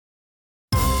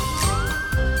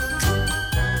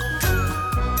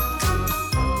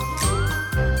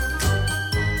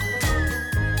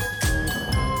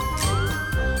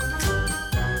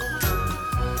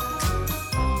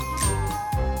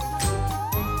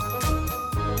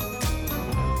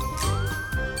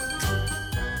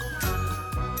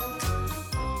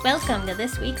Welcome to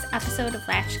this week's episode of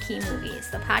Latchkey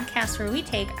Movies, the podcast where we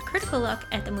take a critical look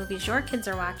at the movies your kids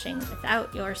are watching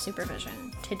without your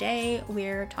supervision. Today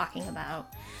we're talking about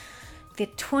the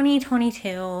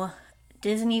 2022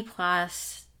 Disney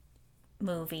Plus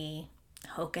movie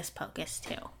Hocus Pocus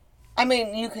 2. I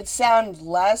mean, you could sound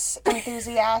less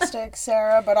enthusiastic,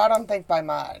 Sarah, but I don't think by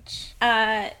much.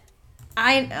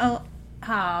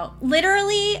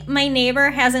 Literally, my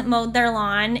neighbor hasn't mowed their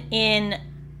lawn in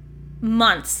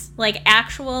months. Like,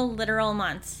 actual, literal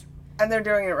months. And they're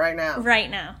doing it right now.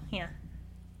 Right now, yeah.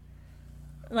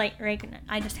 Like, right now.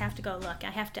 I just have to go look.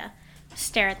 I have to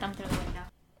stare at them through the window.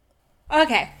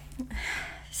 Okay.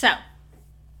 So,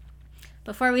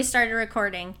 before we started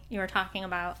recording, you were talking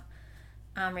about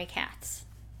Omri Katz.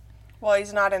 Well,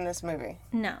 he's not in this movie.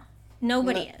 No.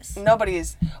 Nobody is. Nobody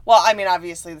is. Well, I mean,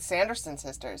 obviously, the Sanderson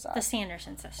sisters are. The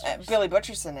Sanderson sisters. Billy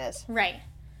Butcherson is. Right.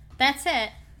 That's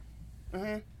it.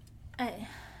 Mm-hmm.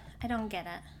 I don't get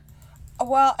it.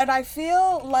 Well, and I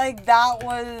feel like that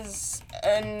was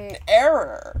an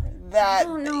error. That I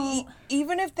don't know.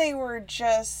 Even if they were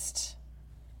just...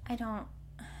 I don't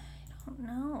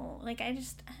know. Like, I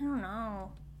don't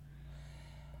know.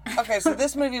 Okay, so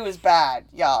this movie was bad,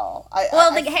 y'all.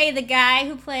 The guy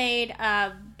who played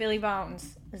Billy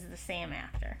Bones is the same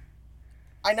actor.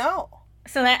 I know.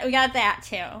 So that we got that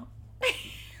too.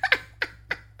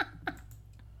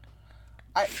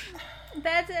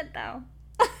 That's it though.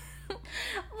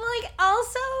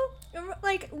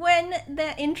 When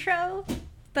the intro,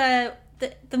 the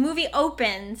movie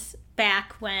opens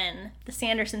back when the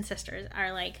Sanderson sisters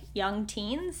are like young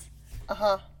teens.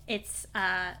 Uh-huh. It's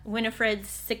Winifred's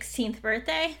 16th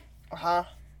birthday. Uh-huh.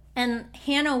 And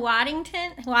Hannah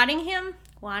Waddingham.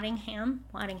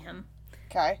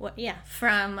 Okay.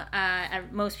 From,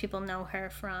 most people know her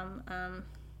from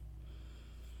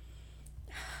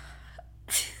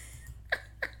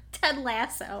Ted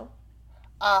Lasso.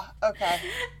 Okay.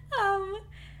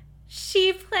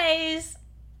 She plays,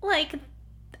 like,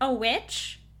 a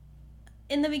witch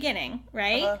in the beginning,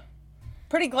 right? Uh-huh.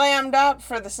 Pretty glammed up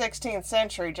for the 16th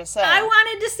century, just saying. I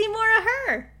wanted to see more of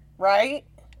her. Right?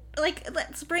 Like,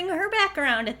 let's bring her back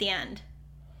around at the end.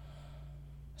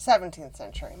 17th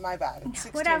century, my bad. It's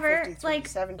 1653, whatever.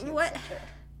 17th century.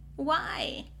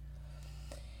 Why?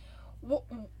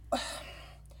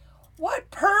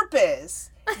 What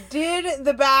purpose did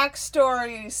the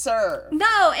backstory serve?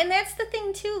 No, and that's the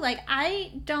thing, too. Like,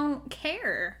 I don't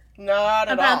care. Not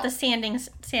at all. About the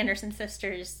Sanderson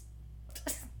sisters'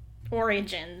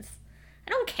 origins.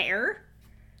 I don't care.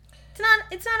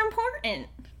 It's not important.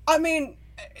 I mean,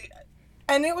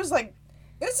 and it was a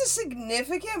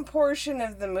significant portion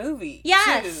of the movie.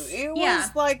 Yes. Too. It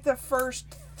was like the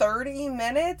first 30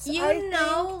 minutes. You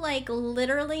know, like,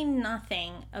 literally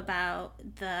nothing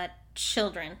about the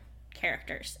children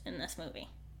characters in this movie.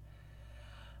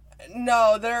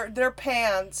 No, their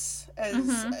pants.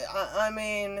 I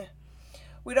mean,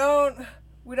 we don't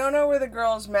know where the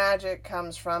girl's magic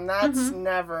comes from. That's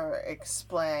never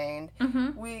explained.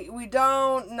 Mm-hmm. We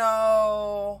don't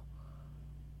know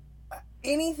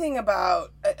anything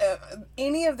about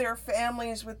any of their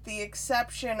families with the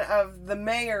exception of the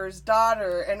mayor's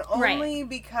daughter, and only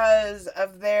because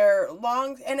of their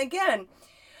long... And again,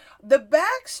 the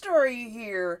backstory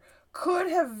here could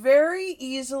have very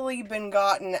easily been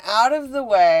gotten out of the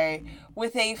way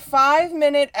with a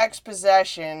 5-minute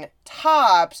exposition,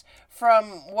 tops, from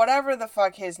whatever the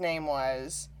fuck his name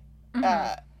was.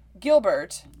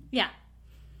 Gilbert. Yeah.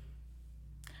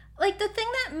 Like, the thing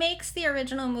that makes the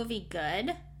original movie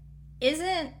good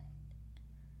isn't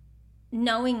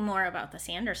knowing more about the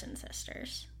Sanderson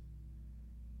sisters.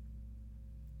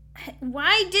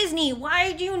 Why, Disney?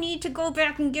 Why do you need to go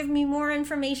back and give me more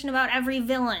information about every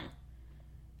villain?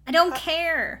 I don't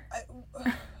care.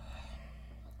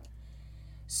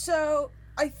 So,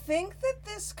 I think that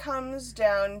this comes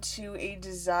down to a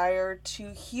desire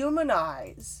to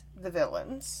humanize the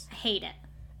villains. I hate it.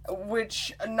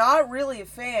 Which, not really a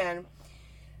fan,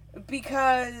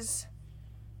 because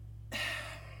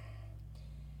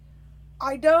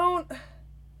I don't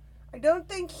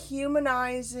think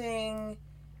humanizing,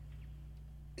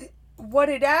 what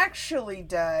it actually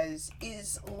does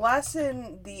is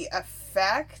lessen the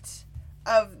effect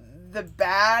of the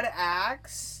bad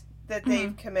acts that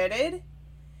they've committed.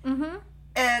 Mm-hmm.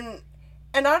 And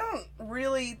I don't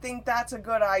really think that's a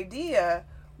good idea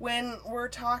when we're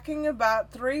talking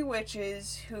about 3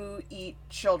 witches who eat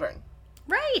children.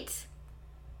 Right.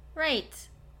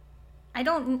 I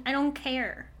don't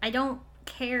care. I don't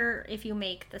care if you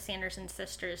make the Sanderson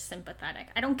sisters sympathetic.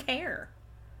 I don't care.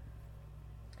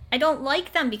 I don't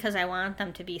like them because I want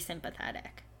them to be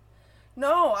sympathetic.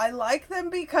 No, I like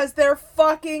them because they're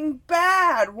fucking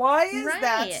bad. Why is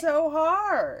that so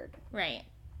hard? Right.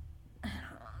 I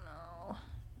don't know.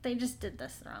 They just did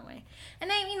this the wrong way.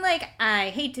 And I mean, like,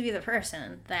 I hate to be the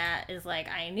person that is like,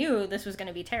 I knew this was going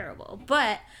to be terrible,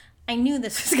 but I knew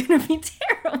this was going to be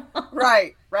terrible.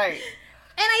 Right. And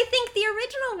I think the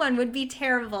original one would be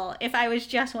terrible if I was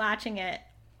just watching it.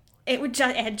 It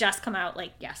had just come out,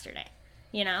 like, yesterday,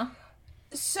 you know?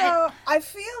 So, I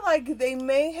feel like they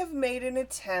may have made an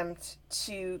attempt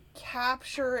to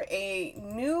capture a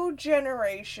new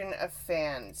generation of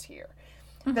fans here.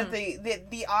 Mm-hmm.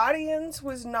 That the audience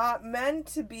was not meant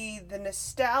to be the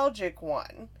nostalgic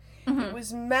one. Mm-hmm. It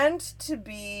was meant to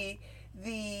be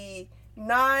the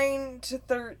 9 to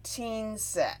 13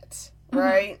 set,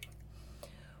 right? Mm-hmm.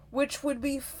 Which would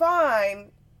be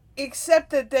fine, except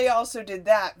that they also did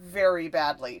that very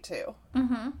badly, too.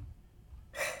 Mm-hmm.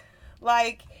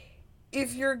 Like,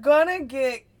 if you're gonna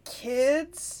get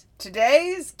kids,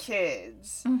 today's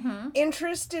kids,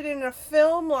 interested in a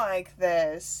film like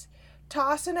this,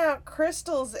 tossing out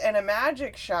crystals in a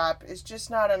magic shop is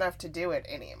just not enough to do it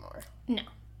anymore. No.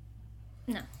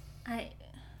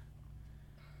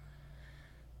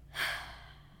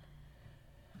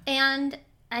 And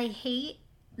I hate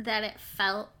that it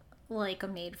felt like a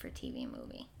made-for-TV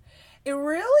movie. It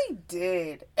really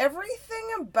did.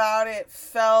 Everything about it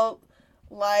felt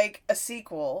like a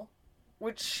sequel,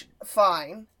 which,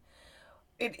 fine.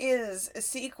 It is a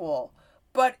sequel.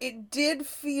 But it did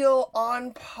feel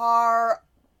on par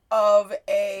of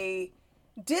a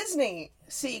Disney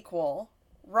sequel,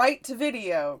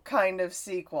 right-to-video kind of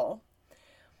sequel.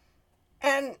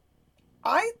 And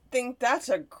I think that's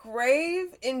a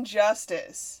grave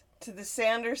injustice to the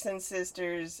Sanderson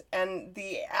sisters and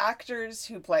the actors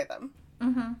who play them.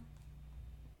 Mm-hmm.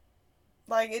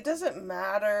 Like, it doesn't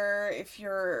matter if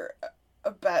you're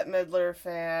a Bette Midler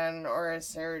fan or a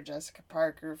Sarah Jessica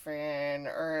Parker fan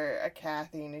or a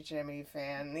Kathy Najimy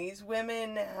fan. These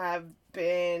women have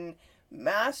been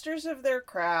masters of their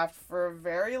craft for a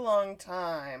very long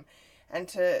time. And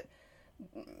to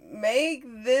make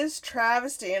this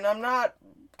travesty, and I'm not,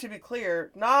 to be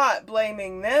clear, not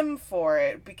blaming them for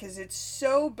it because it's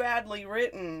so badly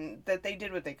written that they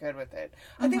did what they could with it.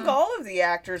 Mm-hmm. I think all of the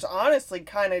actors honestly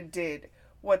kind of did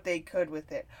what they could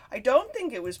with it. I don't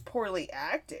think it was poorly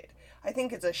acted. I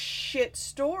think it's a shit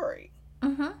story.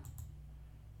 Mm-hmm.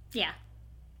 Yeah.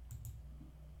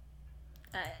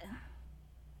 I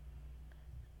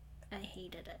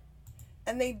hated it.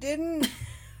 And they didn't...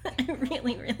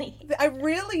 I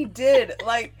really did.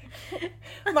 Like,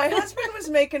 my husband was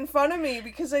making fun of me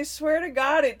because I swear to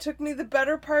God, it took me the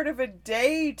better part of a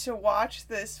day to watch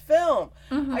this film.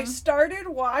 Mm-hmm. I started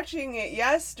watching it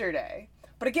yesterday.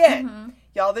 But again,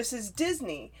 y'all, this is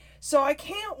Disney, so I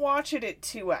can't watch it at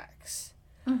 2x.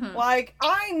 Mm-hmm. Like,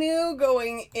 I knew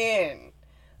going in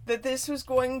that this was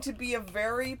going to be a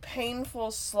very painful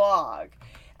slog.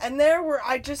 And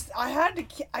I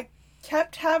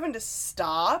kept having to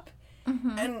stop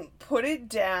and put it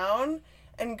down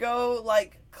and go,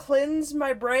 like, cleanse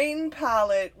my brain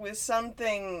palette with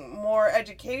something more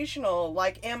educational,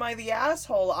 like Am I the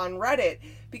Asshole on Reddit,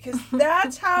 because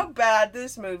that's how bad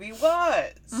this movie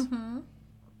was. Mm-hmm.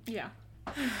 Yeah.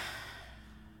 I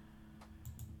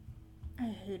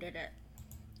hated it.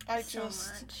 So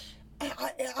much.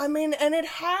 I mean, and it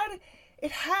had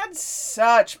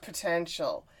such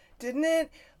potential, didn't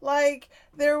it? Like,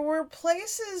 there were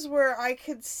places where I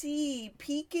could see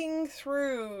peeking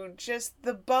through just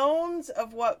the bones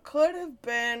of what could have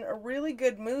been a really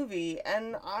good movie,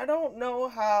 and I don't know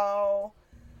how...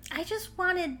 I just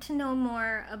wanted to know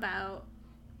more about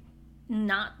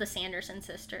not the Sanderson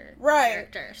sister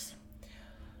characters.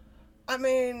 I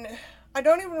mean, I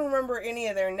don't even remember any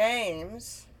of their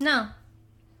names. No.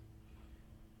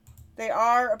 They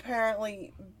are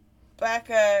apparently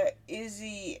Becca,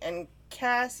 Izzy, and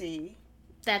Cassie.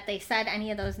 That they said any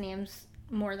of those names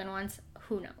more than once,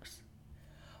 who knows?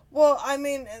 Well, I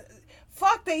mean,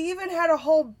 fuck, they even had a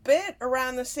whole bit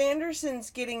around the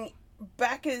Sandersons getting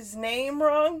Becca's name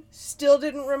wrong. Still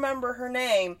didn't remember her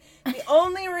name. The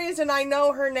only reason I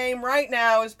know her name right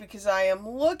now is because I am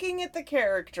looking at the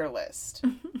character list.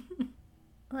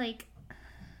 Like,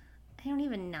 I don't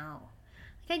even know.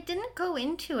 Like, I didn't go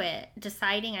into it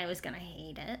deciding I was gonna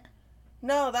hate it.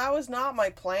 No, that was not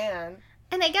my plan.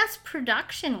 And I guess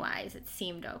production-wise, it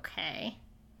seemed okay.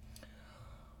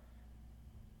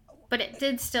 But it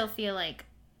did still feel like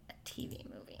a TV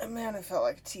movie. Man, it felt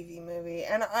like a TV movie.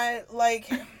 And I, like...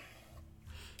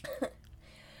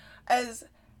 as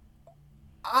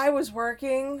I was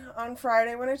working on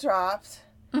Friday when it dropped,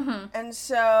 and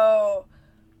so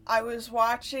I was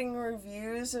watching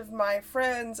reviews of my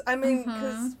friends. I mean,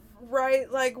 because, right,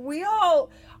 like,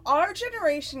 our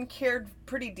generation cared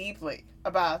pretty deeply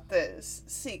about this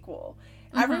sequel.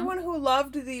 Everyone who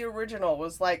loved the original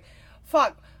was like,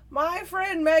 fuck, my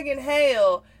friend Megan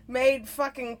Hale made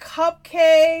fucking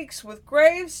cupcakes with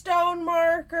gravestone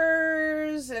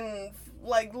markers and,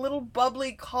 like, little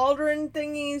bubbly cauldron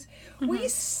thingies. We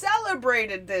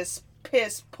celebrated this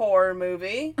piss poor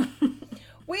movie.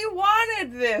 We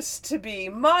wanted this to be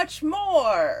much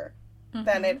more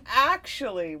than it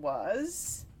actually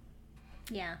was.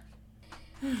 Yeah.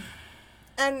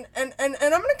 And I'm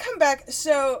gonna come back,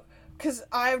 so, because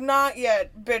I have not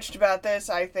yet bitched about this,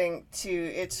 I think, to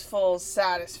its full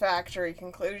satisfactory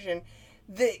conclusion.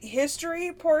 The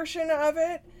history portion of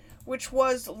it, which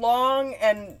was long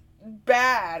and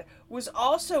bad, was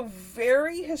also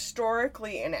very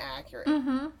historically inaccurate.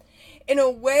 In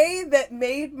a way that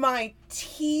made my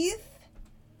teeth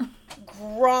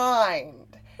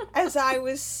grind as I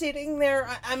was sitting there.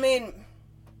 I mean,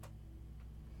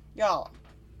 y'all,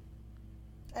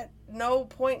 at no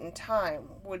point in time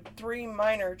would 3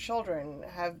 minor children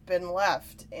have been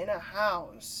left in a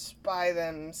house by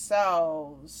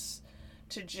themselves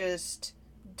to just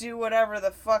do whatever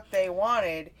the fuck they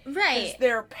wanted. Right. Because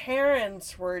their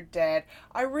parents were dead.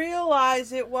 I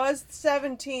realize it was the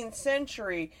 17th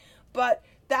century, but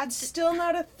that's still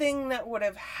not a thing that would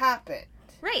have happened.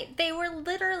 Right. They were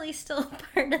literally still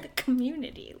part of the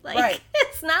community. Like, right.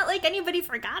 It's not like anybody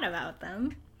forgot about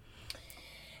them.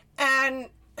 And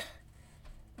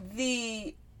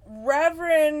the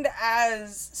Reverend,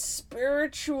 as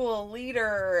spiritual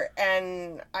leader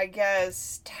and, I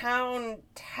guess, town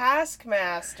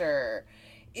taskmaster,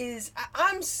 is,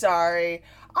 I'm sorry,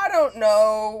 I don't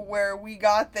know where we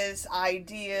got this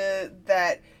idea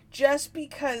that just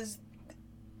because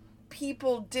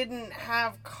people didn't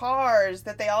have cars,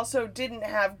 that they also didn't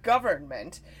have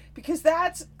government, because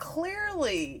that's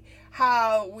clearly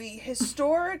how we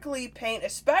historically paint,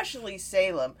 especially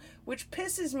Salem, which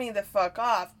pisses me the fuck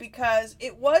off, because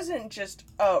it wasn't just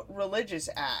a religious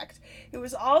act. It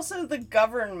was also the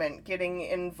government getting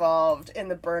involved in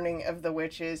the burning of the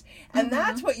witches, and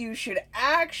that's what you should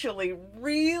actually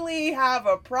really have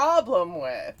a problem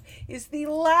with, is the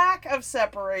lack of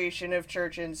separation of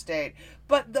church and state.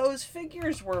 But those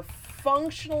figures were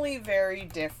functionally very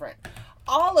different.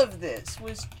 All of this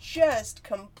was just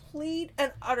complete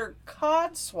and utter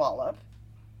codswallop.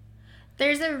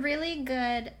 There's a really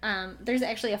good, there's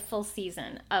actually a full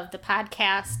season of the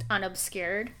podcast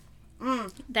Unobscured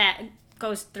that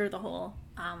goes through the whole,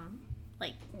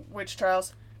 Witch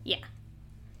trials. Yeah.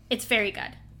 It's very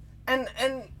good. And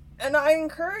I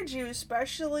encourage you,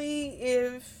 especially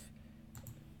if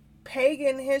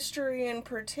pagan history in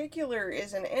particular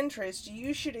is an interest,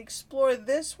 you should explore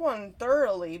this one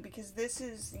thoroughly, because this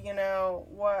is,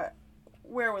 where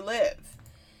we live.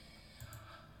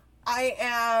 I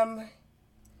am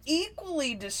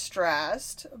equally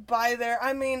distressed by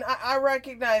I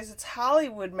recognize it's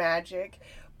Hollywood magic,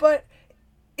 but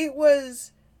it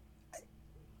was,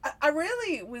 I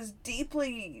really was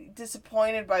deeply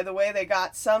disappointed by the way they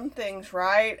got some things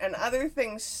right and other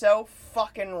things so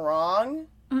fucking wrong.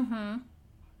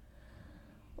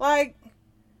 Like,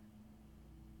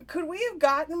 could we have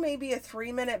gotten maybe a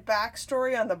 3-minute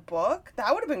backstory on the book?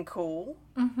 That would have been cool.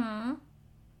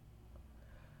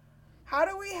 How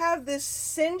do we have this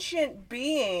sentient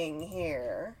being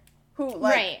here who,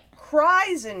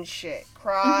 cries and shit?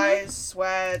 Cries,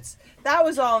 sweats. That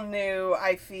was all new,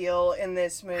 I feel, in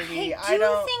this movie. I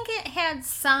do think it had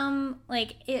some,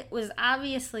 it was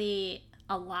obviously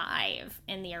alive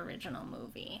in the original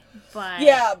movie, but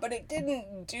yeah, but it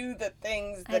didn't do the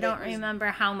things that I don't remember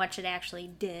how much it actually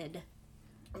did.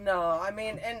 No,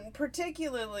 and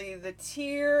particularly the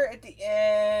tear at the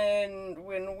end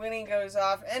when Winnie goes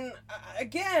off, and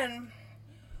again,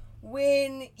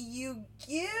 when you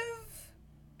give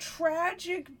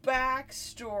tragic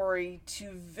backstory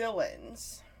to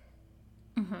villains,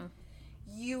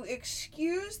 you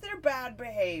excuse their bad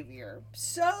behavior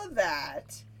so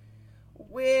that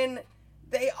when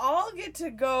they all get to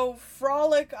go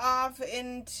frolic off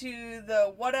into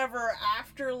the whatever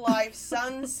afterlife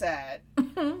sunset,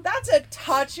 that's a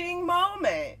touching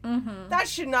moment. That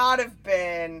should not have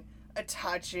been a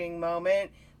touching moment.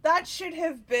 That should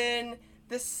have been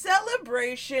the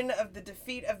celebration of the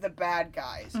defeat of the bad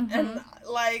guys. And,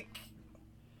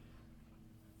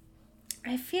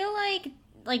 I feel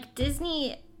like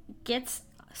Disney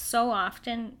so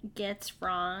often gets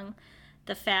wrong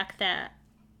the fact that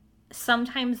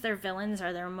sometimes their villains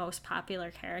are their most popular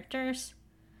characters.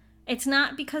 It's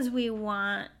not because we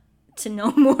want to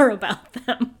know more about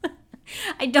them.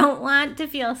 I don't want to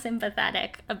feel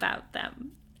sympathetic about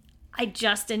them. I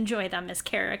just enjoy them as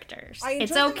characters.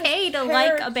 It's okay to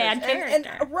like a bad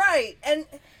character. And right.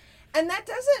 And that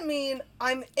doesn't mean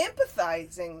I'm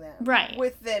empathizing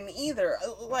with them either.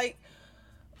 Like,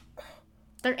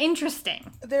 they're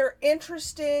interesting.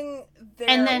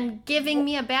 And then giving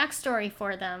me a backstory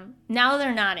for them, now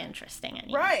they're not interesting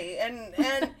anymore. Right.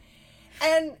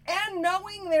 And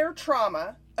knowing their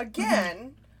trauma,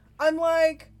 again, I'm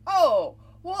like, oh,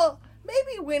 well,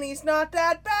 maybe Winnie's not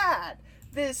that bad.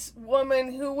 This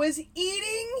woman who was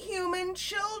eating human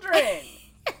children.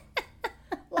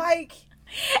 Like...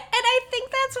 And I think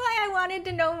that's why I wanted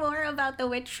to know more about the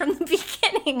witch from the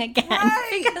beginning again.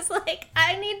 Right. Because, like,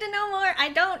 I need to know more. I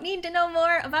don't need to know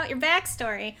more about your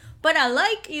backstory. But I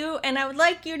like you, and I would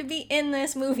like you to be in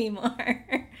this movie more.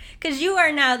 Because you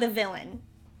are now the villain.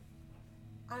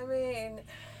 I mean...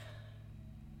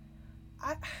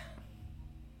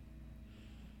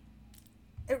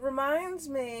 It reminds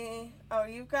me,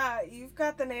 you've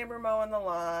got the neighbor mowing the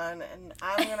lawn, and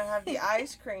I'm gonna have the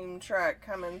ice cream truck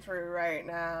coming through right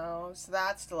now, so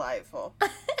that's delightful.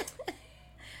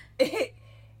 It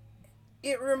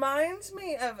reminds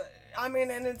me of,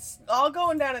 and it's all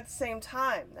going down at the same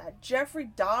time. That Jeffrey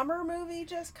Dahmer movie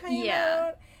just came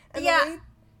out. And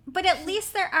but at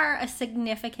least there are a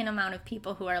significant amount of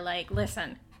people who are like,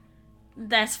 listen,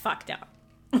 that's fucked up.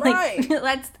 Like,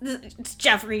 right. It's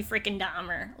Jeffrey freaking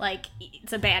Dahmer. Like,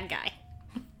 it's a bad guy.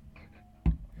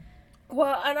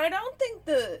 Well, and I don't think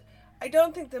the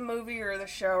movie or the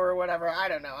show or whatever, I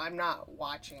don't know, I'm not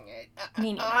watching it.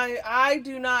 Me neither. I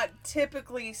do not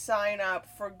typically sign up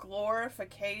for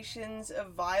glorifications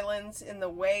of violence in the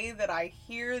way that I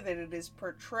hear that it is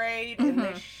portrayed in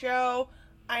this show.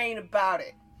 I ain't about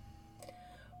it.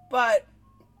 But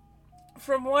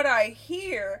from what I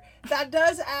hear, that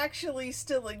does actually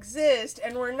still exist,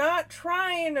 and we're not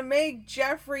trying to make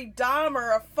Jeffrey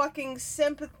Dahmer a fucking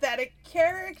sympathetic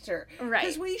character. Right.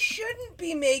 Because we shouldn't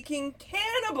be making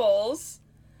cannibals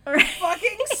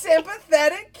fucking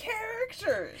sympathetic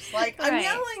characters. Like, I'm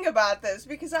yelling about this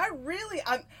because I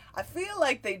feel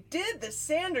like they did the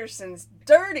Sandersons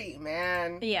dirty,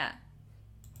 man. Yeah.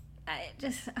 I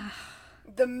just...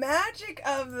 The magic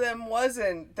of them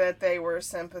wasn't that they were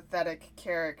sympathetic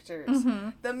characters.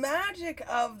 Mm-hmm. The magic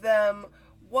of them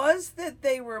was that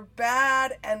they were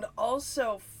bad and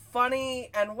also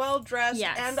funny and well-dressed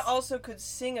and also could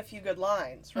sing a few good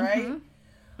lines, right?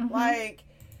 Mm-hmm. Mm-hmm. Like,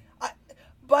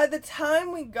 by the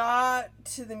time we got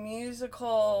to the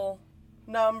musical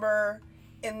number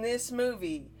in this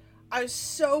movie, I was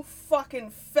so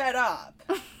fucking fed up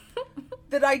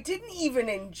that I didn't even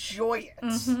enjoy it.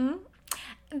 Mm-hmm.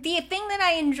 The thing that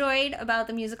I enjoyed about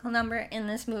the musical number in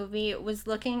this movie was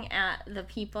looking at the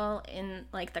people in,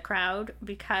 like, the crowd,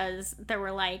 because there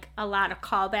were, like, a lot of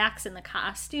callbacks in the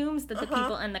costumes that the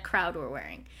people in the crowd were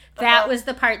wearing. That was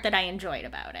the part that I enjoyed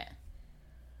about it.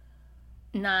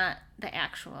 Not the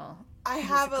actual I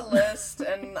have a list,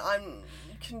 and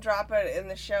can drop it in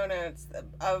the show notes,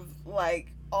 of,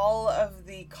 like, all of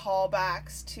the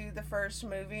callbacks to the first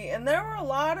movie, and there were a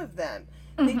lot of them.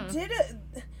 They did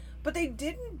it... But they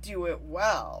didn't do it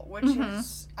well, which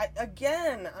is, I'm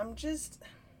just...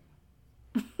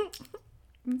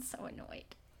 I'm so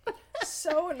annoyed.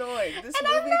 So annoyed. This and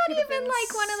movie I'm not could have even, been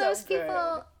like, one of so those good.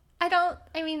 people... I don't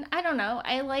know.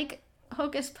 I like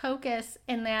Hocus Pocus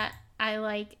in that I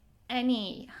like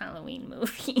any Halloween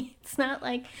movie. It's not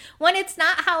like... When it's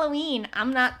not Halloween,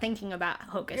 I'm not thinking about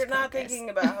Hocus Pocus. You're not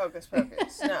thinking about Hocus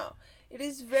Pocus, no. It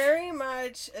is very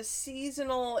much a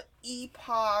seasonal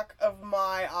epoch of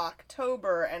my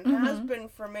October, and has been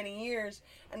for many years.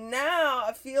 And now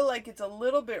I feel like it's a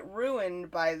little bit ruined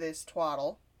by this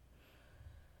twaddle.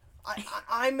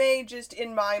 I may just,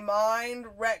 in my mind,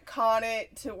 retcon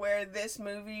it to where this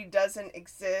movie doesn't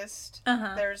exist.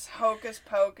 There's Hocus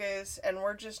Pocus, and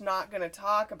we're just not going to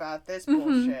talk about this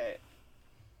bullshit.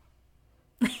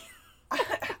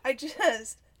 I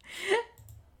just...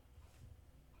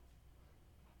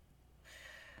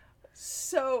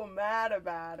 so mad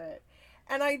about it.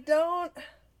 And I don't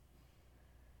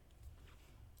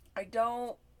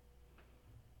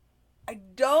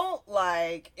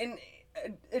like,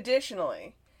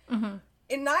 additionally, in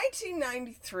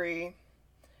 1993,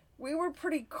 we were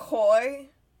pretty coy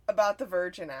about the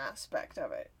virgin aspect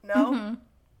of it. No?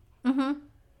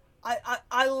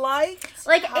 I liked...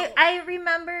 Like, I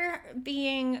remember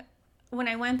being... When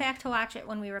I went back to watch it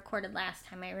when we recorded last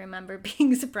time, I remember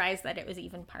being surprised that it was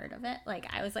even part of it. Like,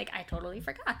 I was like, I totally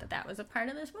forgot that was a part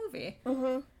of this movie.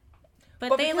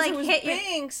 But they, like, hit you...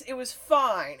 Binks, it was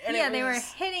fine. And yeah, they were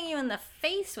hitting you in the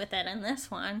face with it in this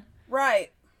one.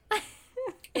 Right.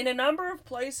 in a number of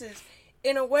places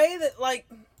in a way that, like,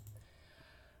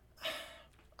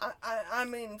 I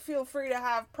mean, feel free to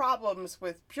have problems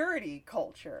with purity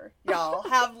culture, y'all.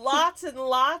 Have lots and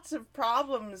lots of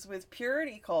problems with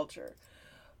purity culture.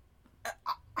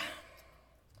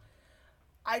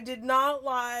 I did not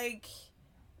like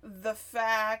the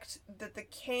fact that the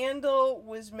candle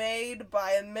was made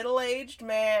by a middle-aged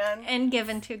man and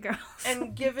given to girls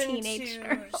and given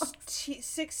to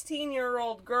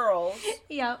 16-year-old girls.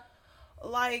 Yep.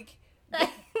 Like,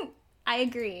 I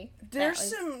agree.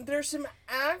 There's some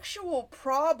actual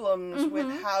problems Mm-hmm.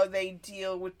 with how they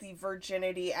deal with the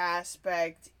virginity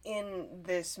aspect in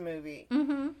this movie.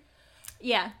 Mm-hmm.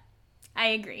 Yeah, I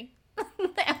agree.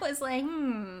 That was like,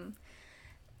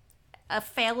 a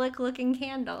phallic-looking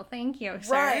candle. Thank you,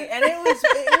 sir. Right, and it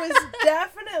was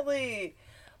definitely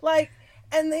like,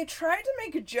 and they tried to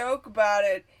make a joke about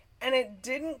it, and it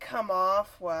didn't come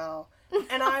off well,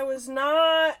 and I was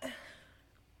not.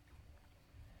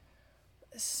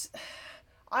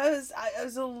 I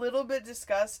was a little bit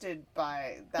disgusted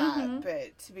by that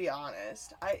bit, to be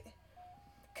honest.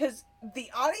 Because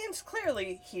the audience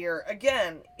clearly here,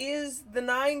 again, is the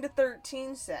 9 to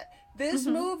 13 set. This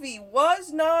movie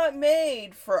was not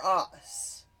made for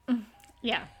us.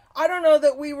 Yeah. I don't know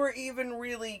that we were even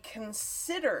really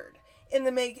considered in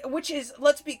the make, which is,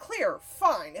 let's be clear,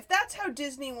 fine. If that's how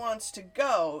Disney wants to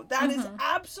go, that is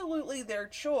absolutely their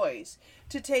choice,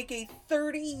 to take a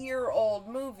 30-year-old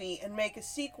movie and make a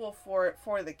sequel for it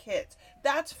for the kids.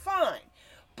 That's fine.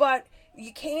 But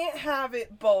you can't have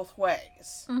it both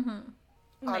ways.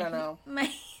 I don't know. My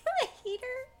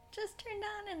heater just turned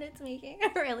on and it's making a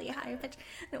really high pitch.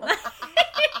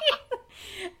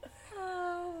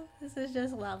 Oh, this is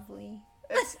just lovely.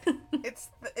 It's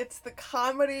the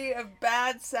comedy of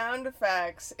bad sound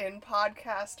effects in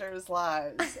podcasters'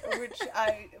 lives, which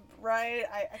I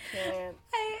can't.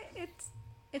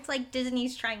 It's like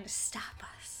Disney's trying to stop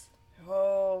us.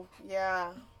 Oh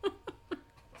yeah.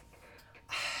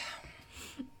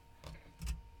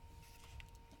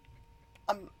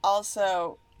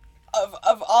 Also,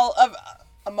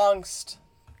 amongst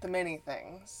the many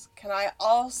things, can I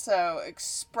also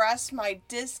express my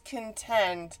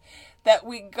discontent that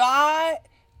we got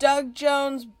Doug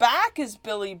Jones back as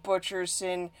Billy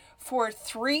Butcherson for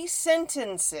 3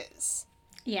 sentences.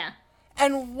 Yeah.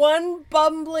 And 1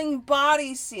 bumbling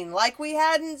body scene, like we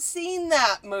hadn't seen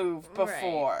that move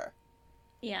before. Right.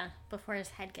 Yeah, before his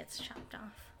head gets chopped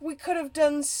off. We could have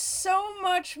done so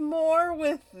much more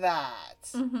with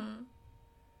that.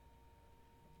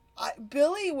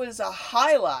 Billy was a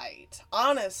highlight,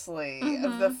 honestly,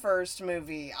 of the first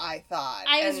movie, I thought.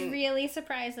 I was really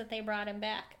surprised that they brought him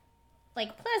back.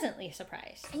 Like, pleasantly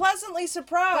surprised. Pleasantly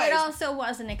surprised. But also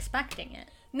wasn't expecting it.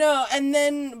 No,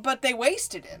 but they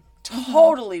wasted him.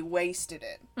 Totally wasted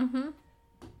it.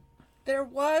 There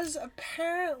was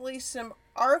apparently some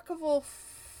archival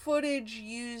footage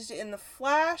used in the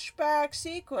flashback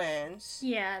sequence.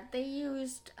 Yeah, they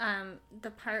used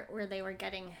the part where they were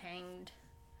getting hanged.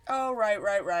 Oh, right.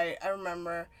 I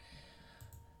remember.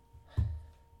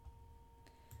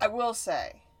 I will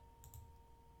say,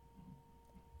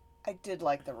 I did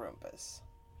like the Roombas.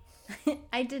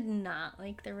 I did not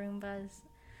like the Roombas,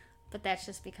 but that's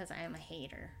just because I am a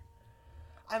hater.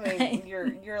 I mean, you're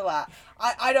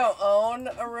I don't own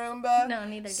a Roomba. No,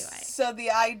 neither do I. So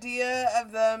the idea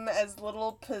of them as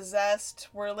little possessed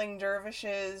whirling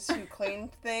dervishes who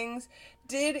cleaned things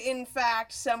did, in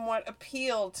fact, somewhat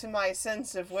appeal to my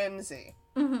sense of whimsy.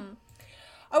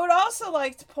 I would also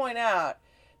like to point out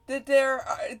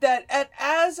that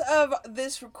as of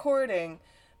this recording,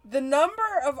 the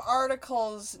number of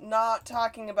articles not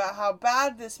talking about how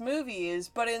bad this movie is,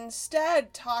 but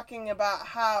instead talking about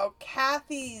how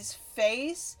Kathy's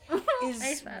face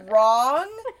is wrong,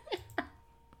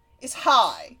 is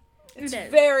high. It's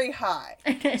very high.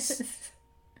 It is.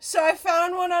 So I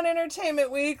found one on Entertainment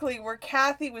Weekly where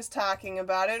Kathy was talking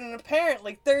about it, and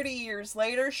apparently 30 years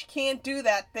later, she can't do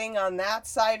that thing on that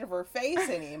side of her face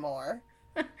anymore.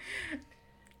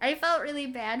 I felt really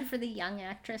bad for the young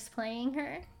actress playing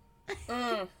her.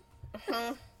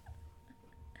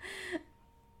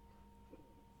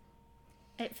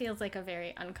 It feels like a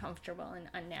very uncomfortable and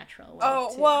unnatural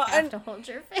way to hold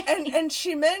your face. And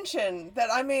she mentioned that,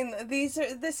 I mean,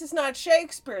 this is not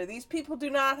Shakespeare. These people do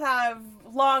not have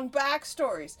long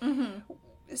backstories.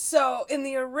 So in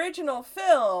the original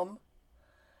film,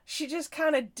 she just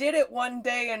kind of did it one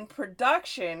day in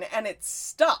production, and it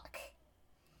stuck.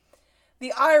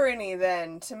 The irony,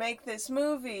 then, to make this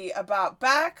movie about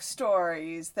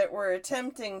backstories that we're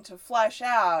attempting to flesh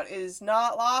out is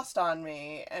not lost on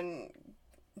me, and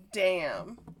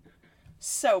damn,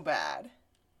 so bad.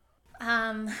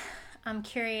 I'm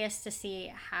curious to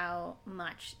see how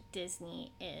much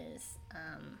Disney is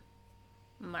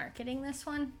marketing this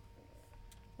one.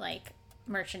 Like,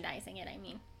 merchandising it, I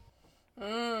mean.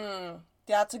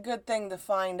 That's a good thing to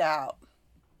find out.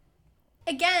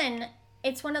 Again,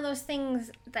 it's one of those things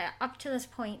that up to this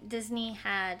point, this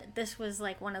was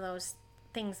like one of those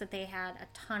things that they had a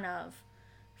ton of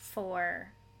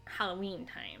for Halloween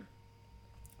time.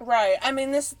 Right. I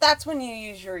mean, that's when you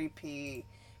use your EP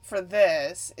for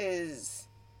this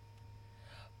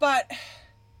but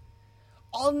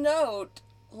I'll note,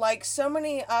 like so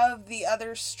many of the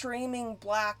other streaming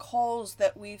black holes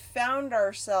that we've found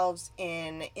ourselves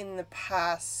in the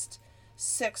past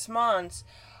 6 months,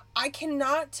 I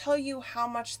cannot tell you how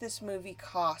much this movie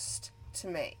cost to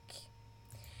make.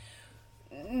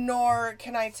 Nor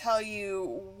can I tell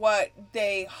you what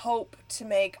they hope to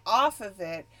make off of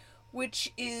it,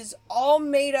 which is all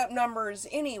made up numbers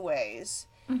anyways,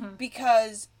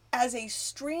 because as a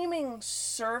streaming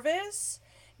service,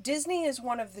 Disney is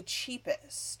one of the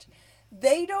cheapest.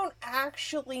 They don't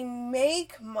actually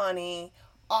make money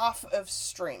off of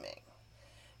streaming.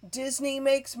 Disney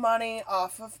makes money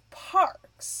off of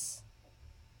parks.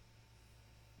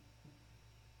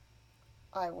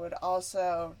 I would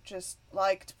also just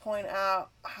like to point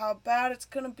out how bad it's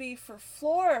going to be for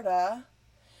Florida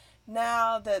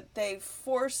now that they've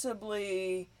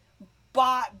forcibly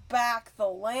bought back the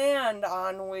land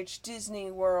on which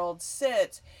Disney World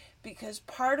sits, because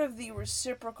part of the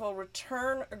reciprocal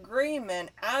return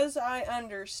agreement, as I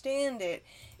understand it,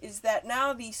 is that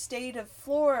now the state of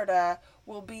Florida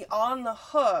will be on the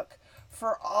hook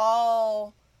for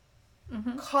all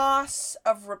costs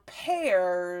of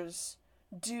repairs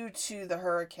due to the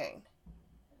hurricane.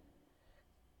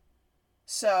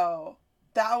 So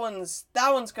that one's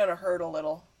gonna hurt a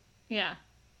little. Yeah.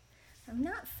 I'm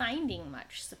not finding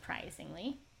much,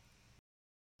 surprisingly.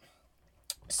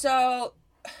 So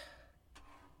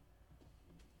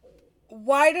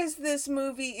why does this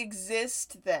movie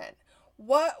exist then?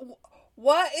 What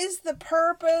is the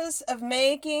purpose of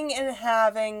making and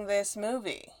having this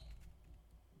movie?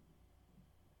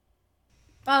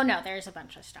 Oh no, there's a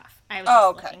bunch of stuff. I was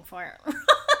just looking for it.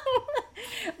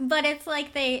 But it's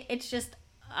like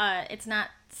it's not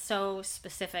so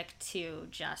specific to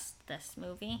just this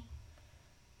movie.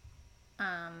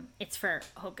 It's for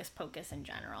Hocus Pocus in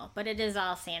general, but it is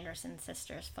all Sanderson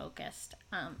sisters focused.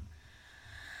 I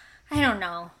don't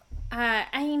know.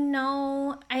 I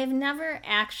know I've never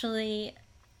actually,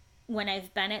 when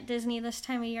I've been at Disney this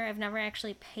time of year, I've never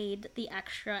actually paid the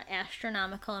extra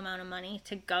astronomical amount of money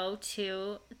to go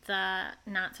to the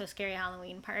Not So Scary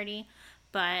Halloween party.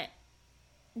 But,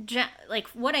 like,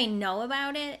 what I know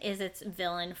about it is it's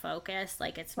villain focused.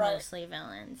 Like, it's mostly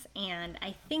villains. And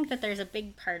I think that there's a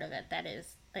big part of it that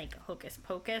is, like, Hocus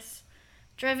Pocus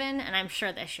driven. And I'm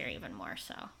sure this year even more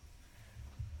so.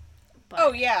 But,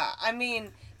 oh, yeah. I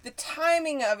mean, the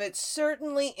timing of it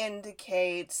certainly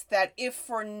indicates that if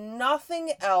for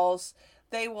nothing else,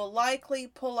 they will likely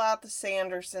pull out the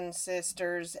Sanderson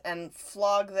sisters and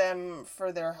flog them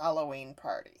for their Halloween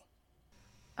party.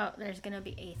 Oh, there's going to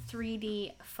be a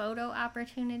 3D photo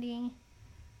opportunity.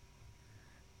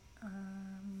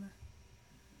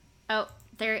 Oh,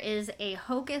 there is a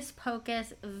Hocus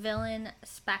Pocus villain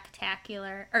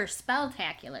spectacular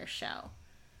show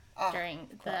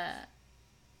during the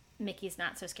Mickey's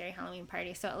Not So Scary Halloween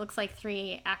party. So it looks like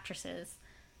 3 actresses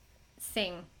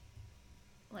sing,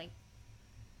 like,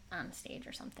 on stage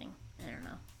or something. I don't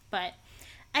know. But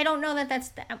I don't know that that's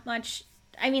that much.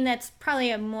 I mean, that's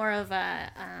probably more of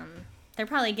a, they're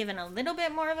probably given a little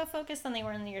bit more of a focus than they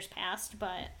were in the years past,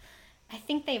 but I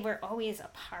think they were always a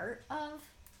part of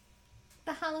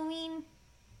the Halloween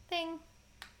thing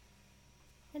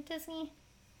at Disney.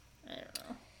 I don't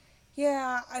know.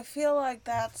 Yeah, I feel like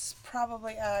that's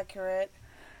probably accurate.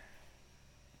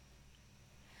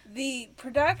 The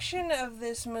production of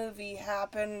this movie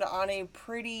happened on a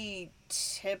pretty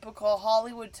typical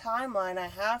Hollywood timeline, I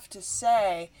have to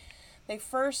say. They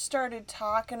first started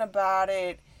talking about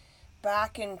it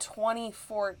back in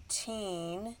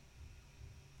 2014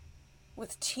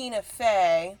 with Tina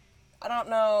Fey. I don't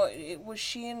know, was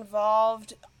she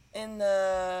involved in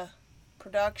the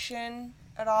production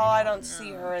at all? I don't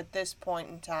see her at this point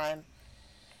in time.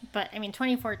 But, I mean,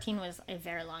 2014 was a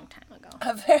very long time ago.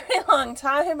 A very long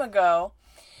time ago.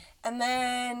 And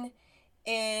then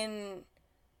in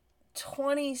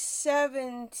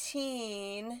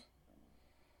 2017,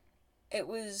 it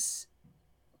was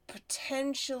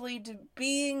potentially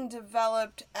being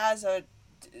developed as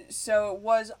so it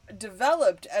was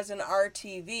developed as an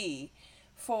RTV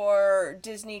for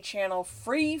Disney Channel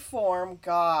Freeform.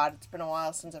 God, it's been a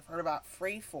while since I've heard about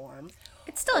Freeform.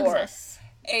 It still exists.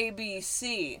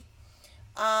 ABC.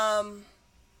 And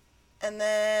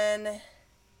then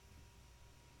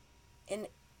in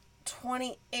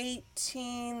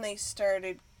 2018, they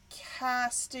started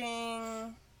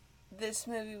casting. This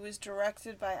movie was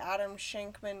directed by Adam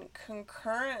Shankman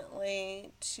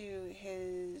concurrently to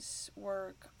his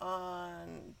work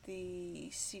on the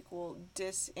sequel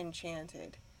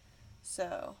Disenchanted.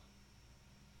 So,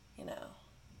 you know,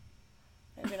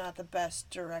 maybe not the best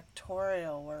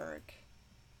directorial work.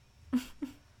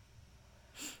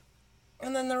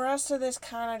 And then the rest of this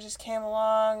kind of just came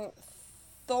along.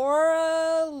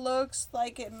 Thora looks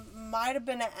like it might have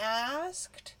been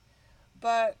asked,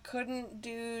 but couldn't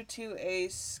due to a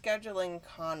scheduling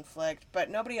conflict, but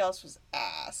nobody else was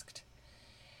asked.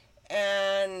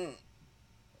 And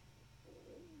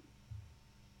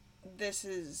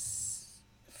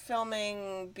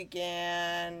filming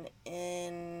began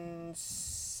in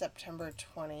September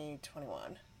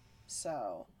 2021.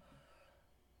 So,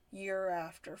 year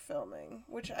after filming,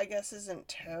 which I guess isn't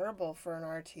terrible for an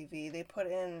RTV. They put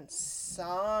in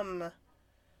some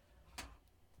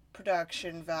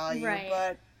production value, right,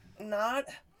 but not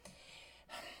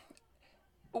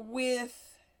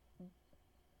with,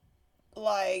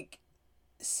 like,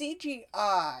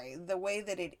 CGI the way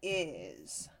that it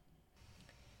is.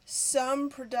 Some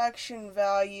production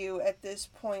value at this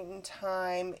point in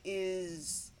time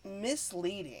is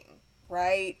misleading,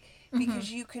 right?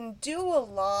 Because you can do a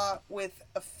lot with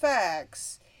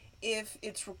effects if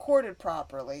it's recorded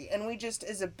properly. And we just,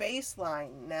 as a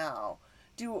baseline now,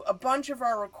 do a bunch of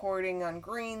our recording on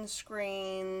green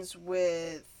screens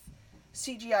with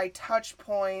CGI touch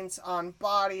points on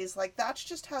bodies. Like, that's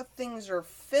just how things are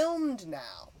filmed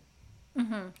now.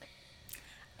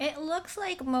 It looks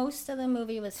like most of the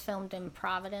movie was filmed in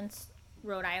Providence,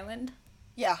 Rhode Island.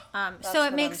 Yeah. So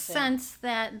it makes sense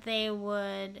that they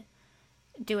would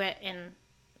do it in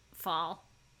fall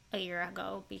a year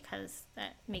ago, because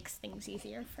that makes things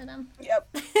easier for them.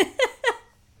 Yep.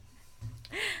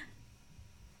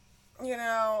 You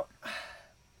know,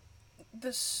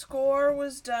 the score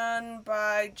was done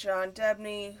by John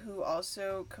Debney, who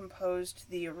also composed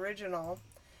the original.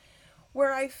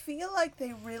 Where I feel like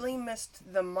they really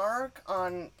missed the mark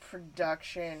on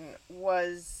production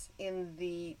was in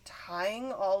the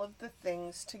tying all of the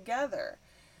things together.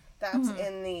 That's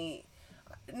in the,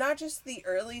 not just the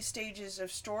early stages of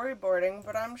storyboarding,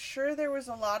 but I'm sure there was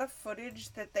a lot of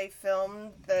footage that they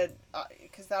filmed that,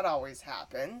 because that always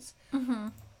happens.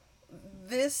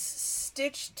 This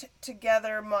stitched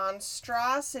together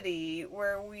monstrosity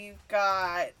where we've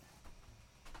got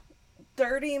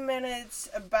 30 minutes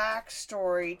of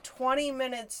backstory, 20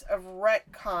 minutes of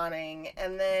retconning,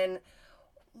 and then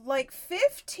like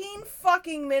 15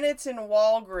 fucking minutes in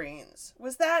Walgreens.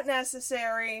 Was that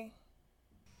necessary?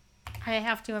 I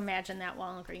have to imagine that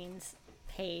Walgreens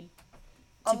paid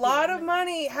a lot of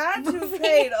money. Had to have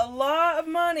paid a lot of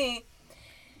money.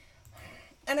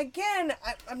 And again,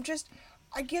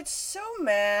 I get so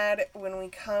mad when we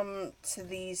come to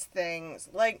these things.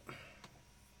 Like,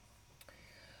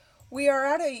 we are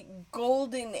at a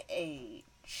golden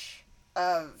age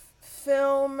of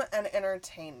film and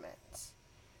entertainment.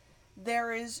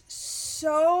 There is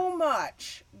so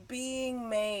much being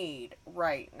made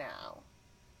right now.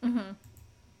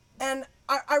 And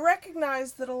I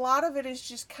recognize that a lot of it is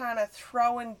just kind of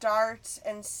throwing darts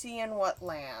and seeing what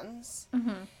lands.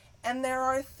 And there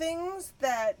are things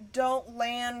that don't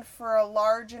land for a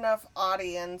large enough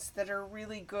audience that are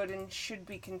really good and should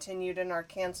be continued and are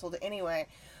canceled anyway.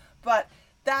 But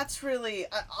that's really,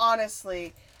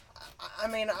 honestly, I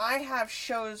mean, I have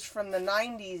shows from the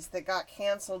 90s that got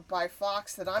canceled by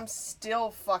Fox that I'm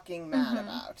still fucking mad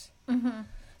about.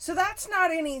 So that's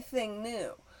not anything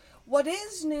new. What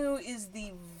is new is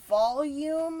the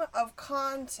volume of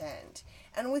content.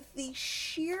 And with the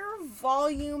sheer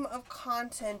volume of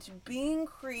content being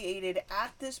created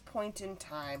at this point in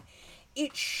time,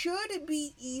 it should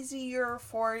be easier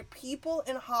for people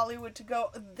in Hollywood to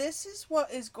go, this is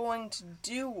what is going to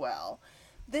do well.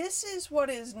 This is what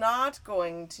is not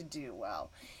going to do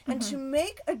well. And to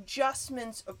make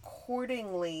adjustments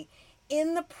accordingly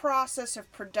in the process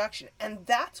of production. And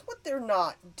that's what they're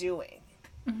not doing.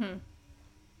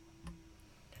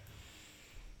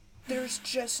 There's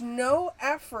just no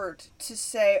effort to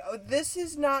say, oh, this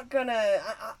is not gonna...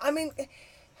 I mean,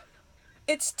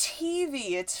 it's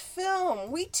TV, it's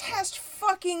film. We test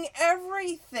fucking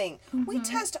everything. We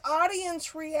test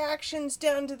audience reactions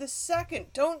down to the second.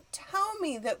 Don't tell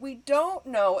me that we don't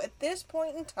know at this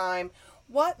point in time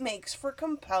what makes for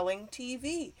compelling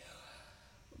TV.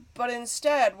 But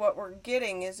instead, what we're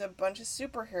getting is a bunch of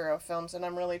superhero films, and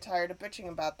I'm really tired of bitching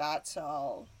about that,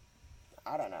 so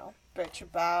I don't know. Bitch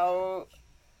about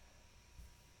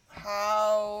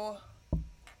how...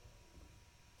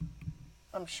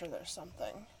 I'm sure there's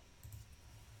something.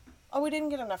 Oh, we didn't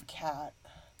get enough cat.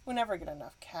 We never get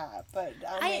enough cat, but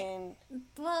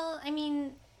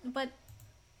but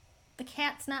the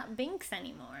cat's not Binks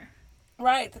anymore.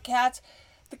 Right, the cat's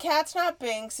not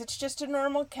Binks, it's just a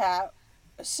normal cat.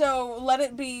 So let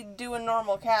it be doing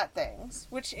normal cat things,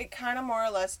 which it kind of more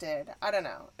or less did. I don't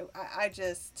know.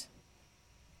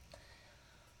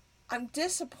 I'm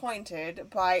disappointed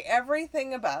by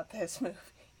everything about this movie.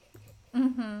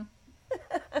 Mm-hmm.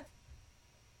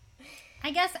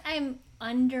 I guess I'm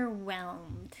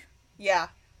underwhelmed. Yeah.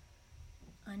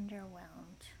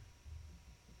 Underwhelmed.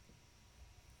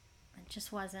 It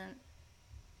just wasn't...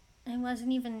 It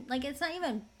wasn't even... Like, it's not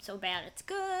even so bad. It's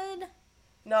good.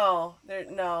 No,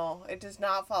 it does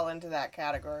not fall into that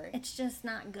category. It's just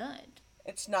not good.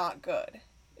 It's not good.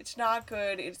 It's not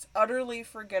good. It's utterly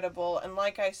forgettable. And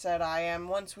like I said, I am,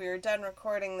 once we are done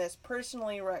recording this,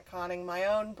 personally retconning my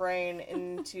own brain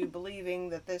into believing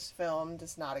that this film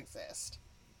does not exist.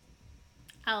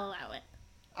 I'll allow it.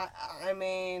 I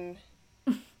mean...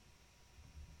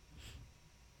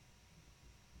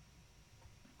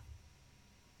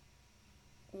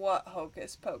 What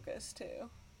hocus pocus, too?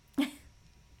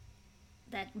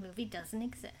 That movie doesn't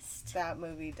exist. That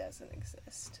movie doesn't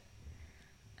exist.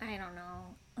 I don't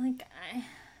know. Like,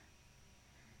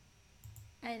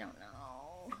 I don't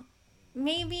know.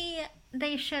 Maybe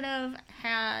they should have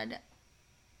had...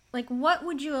 Like, what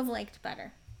would you have liked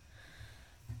better?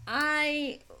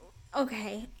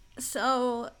 Okay,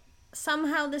 so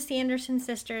somehow the Sanderson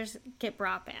sisters get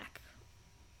brought back.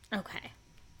 Okay.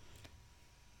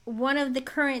 One of the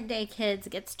current day kids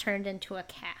gets turned into a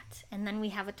cat, and then we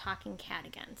have a talking cat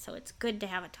again, so it's good to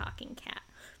have a talking cat.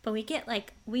 But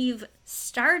we've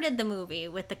started the movie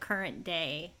with the current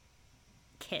day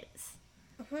kids.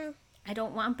 Mm-hmm. I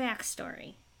don't want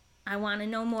backstory. I want to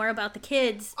know more about the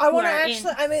kids. We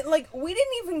didn't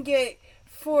even get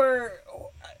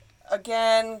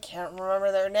again, can't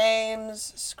remember their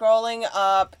names, scrolling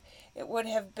up, it would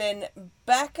have been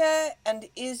Becca and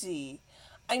Izzy.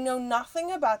 I know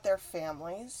nothing about their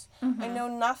families. Mm-hmm. I know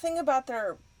nothing about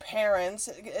their parents.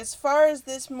 As far as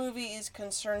this movie is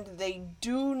concerned, they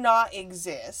do not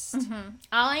exist. Mm-hmm.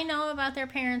 All I know about their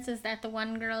parents is that the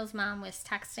one girl's mom was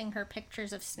texting her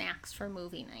pictures of snacks for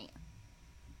movie night.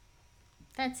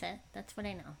 That's it. That's what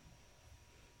I know.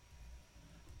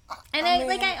 And I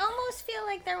almost feel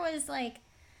like there was, like,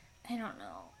 I don't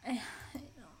know.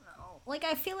 Like,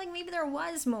 I feel like maybe there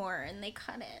was more and they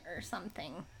cut it or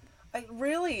something. Again,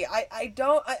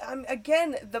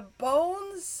 the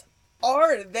bones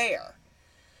are there.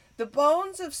 The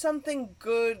bones of something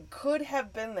good could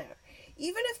have been there.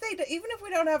 Even if we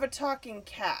don't have a talking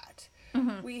cat,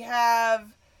 mm-hmm. we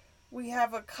have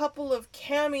a couple of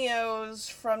cameos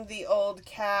from the old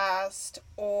cast,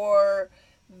 or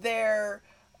their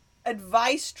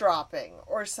advice dropping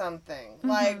or something. Mm-hmm.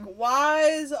 Like,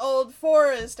 wise old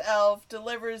forest elf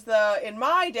delivers in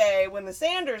my day when the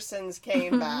Sandersons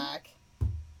came back.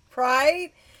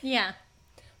 Right? Yeah.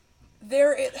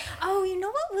 Oh, you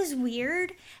know what was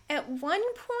weird? At one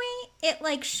point,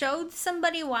 it showed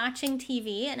somebody watching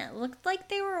TV, and it looked like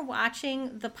they were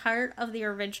watching the part of the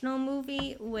original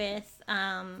movie with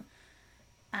Penny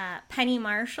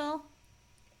Marshall.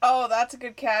 Oh, that's a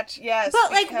good catch. Yes, but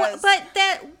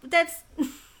that's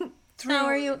how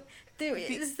are you?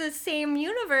 It's the same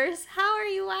universe. How are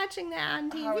you watching that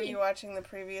on TV? How are you watching the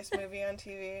previous movie on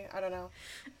TV? I don't know.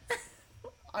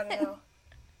 I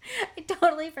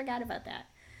totally forgot about that.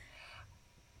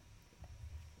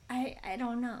 I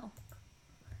don't know.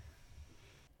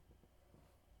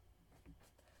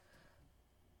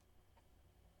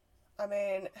 I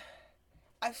mean,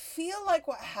 I feel like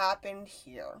what happened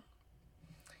here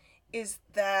is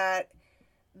that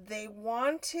they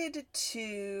wanted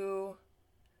to,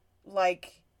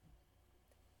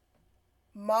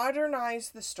 modernize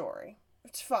the story.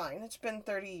 It's fine. It's been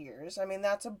 30 years. I mean,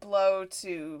 that's a blow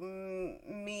to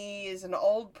me as an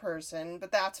old person,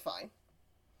 but that's fine.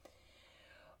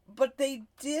 But they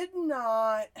did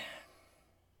not...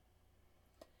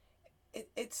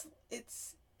 It's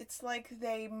like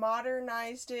they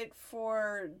modernized it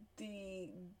for the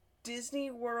Disney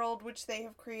World, which they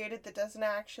have created, that doesn't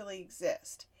actually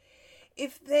exist.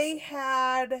 If they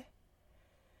had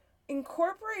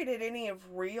incorporated any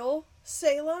of real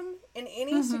Salem in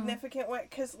any mm-hmm. significant way,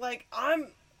 because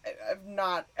I've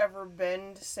not ever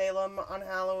been to Salem on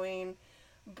Halloween,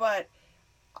 but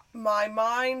my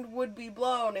mind would be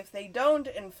blown if they don't,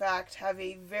 in fact, have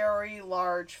a very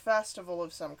large festival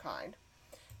of some kind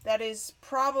that is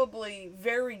probably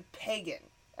very pagan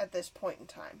at this point in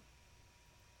time.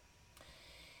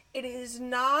 It is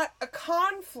not a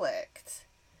conflict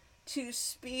to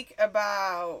speak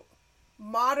about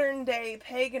modern day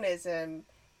paganism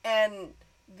and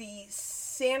the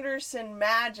Sanderson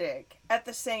magic at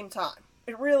the same time.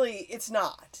 It's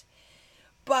not.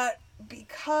 But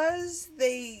because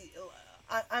they've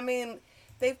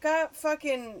got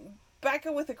fucking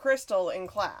Becca with a crystal in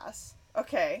class.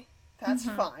 Okay, that's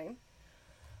fine.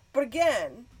 But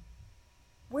again,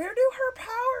 where do her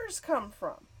powers come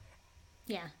from?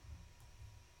 Yeah.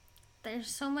 There's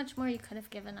so much more you could have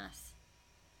given us.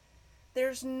 There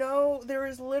is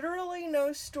literally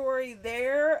no story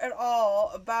there at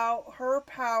all about her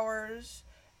powers,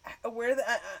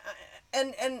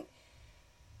 and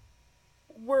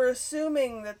we're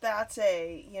assuming that that's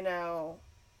a,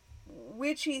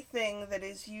 witchy thing that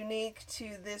is unique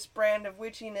to this brand of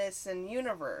witchiness and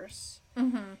universe.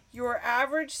 Mm-hmm. Your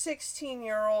average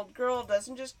 16-year-old girl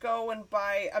doesn't just go and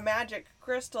buy a magic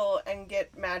crystal and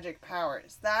get magic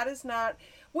powers. That is not...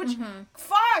 Which,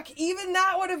 fuck, even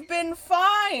that would have been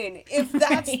fine if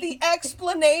that's the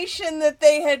explanation that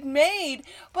they had made.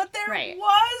 But there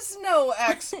was no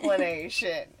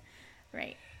explanation.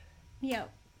 Right.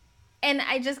 Yep. And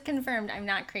I just confirmed I'm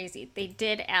not crazy. They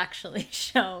did actually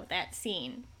show that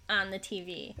scene on the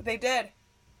TV. They did.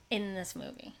 In this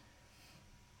movie.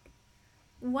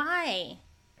 Why?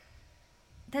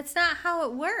 That's not how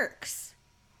it works.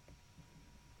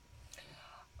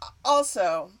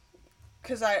 Also,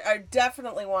 because I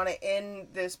definitely want to end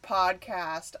this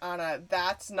podcast on a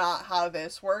that's not how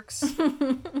this works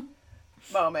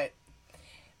moment.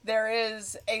 There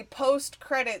is a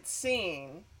post-credit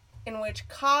scene in which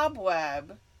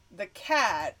Cobweb, the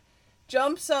cat,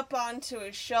 jumps up onto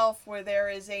a shelf where there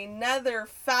is another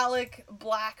phallic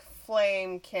black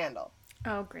flame candle.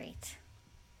 Oh, great.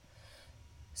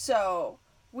 So,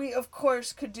 we of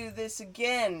course could do this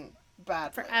again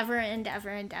badly. Forever and ever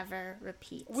and ever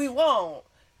repeat. We won't,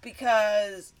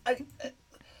 because,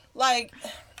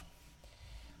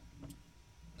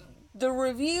 the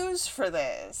reviews for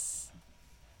this,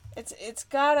 it's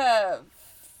got a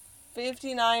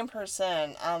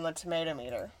 59% on the tomato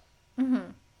meter.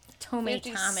 Mm-hmm.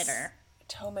 Tomatometer.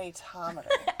 Tomatometer.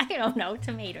 I don't know.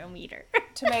 Tomato meter.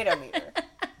 Tomato meter.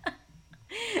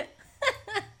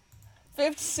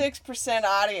 56%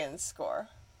 audience score.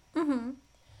 Mm-hmm.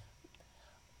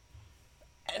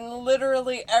 And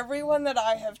literally everyone that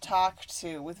I have talked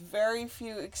to, with very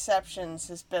few exceptions,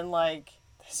 has been like,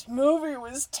 this movie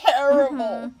was terrible.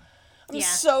 Mm-hmm. I'm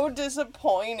so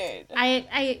disappointed.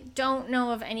 I don't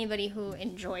know of anybody who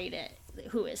enjoyed it,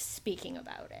 who is speaking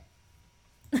about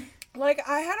it. Like,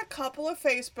 I had a couple of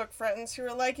Facebook friends who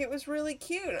were like, it was really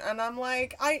cute. And I'm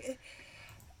like, I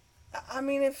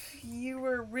mean, if you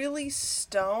were really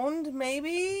stoned,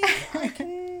 maybe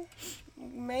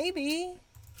maybe.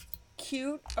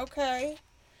 Cute, okay.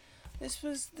 This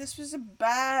was a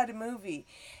bad movie.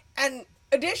 And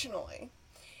additionally,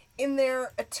 in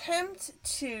their attempt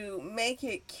to make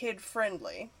it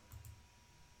kid-friendly,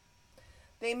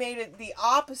 they made it the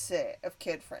opposite of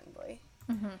kid-friendly.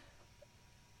 Mm-hmm.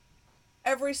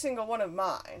 Every single one of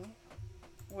mine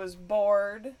was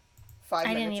bored 5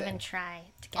 minutes I didn't in. even try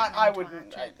to get I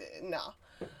wouldn't. No.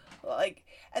 Like,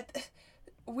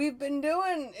 we've been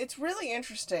doing... It's really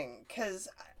interesting, because...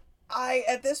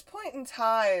 at this point in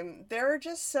time, there are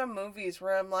just some movies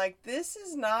where I'm like, this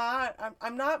is not,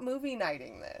 I'm not movie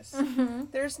nighting this. Mm-hmm.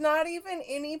 There's not even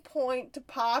any point to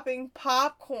popping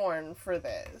popcorn for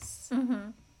this.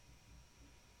 Mm-hmm.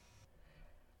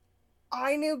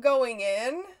 I knew going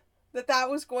in that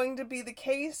was going to be the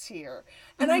case here.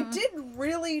 And I did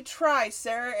really try.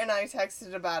 Sarah and I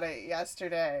texted about it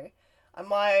yesterday. I'm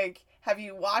like, have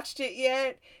you watched it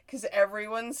yet? Because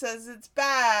everyone says it's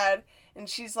bad. And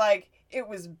she's like, it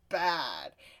was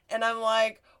bad. And I'm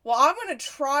like, well, I'm going to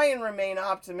try and remain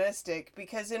optimistic,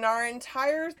 because in our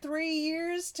entire 3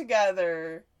 years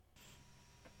together,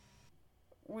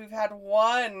 we've had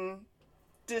one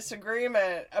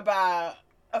disagreement about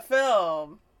a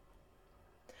film.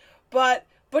 But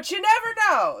you never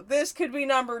know. This could be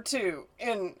number 2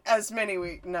 in as many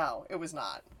weeks. No, it was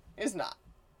not. It's not.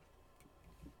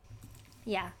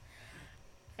 Yeah.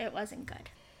 It wasn't good.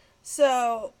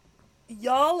 So...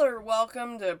 y'all are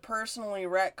welcome to personally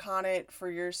retcon it for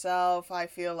yourself. I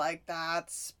feel like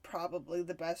that's probably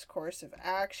the best course of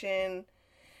action.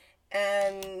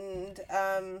 And,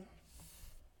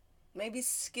 Maybe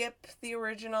skip the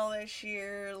original this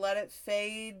year. Let it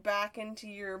fade back into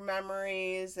your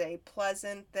memories. A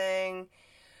pleasant thing.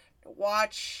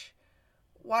 Watch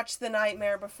The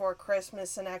Nightmare Before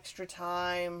Christmas an extra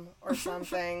time or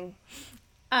something.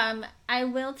 I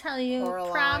will tell you,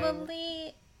 Coraline.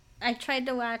 probably, I tried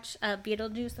to watch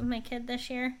Beetlejuice with my kid this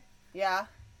year. Yeah.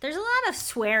 There's a lot of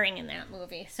swearing in that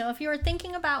movie. So if you were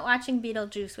thinking about watching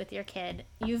Beetlejuice with your kid,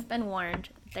 you've been warned.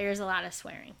 There's a lot of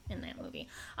swearing in that movie.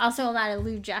 Also a lot of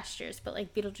lewd gestures, but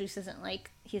like Beetlejuice isn't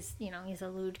like he's a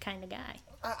lewd kind of guy.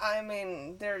 I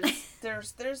mean,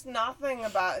 there's nothing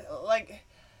about, like,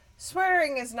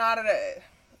 swearing is not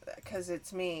because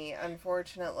it's me,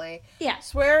 unfortunately. Yeah.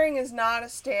 Swearing is not a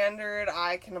standard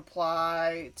I can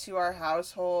apply to our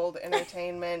household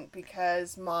entertainment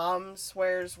because Mom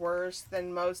swears worse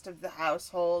than most of the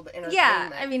household entertainment.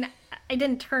 Yeah, I mean, I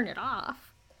didn't turn it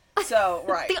off. So,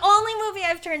 right. The only movie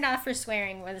I've turned off for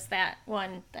swearing was that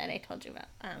one that I told you about.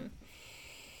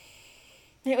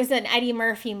 It was an Eddie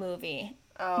Murphy movie.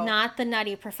 Oh. Not The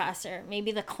Nutty Professor.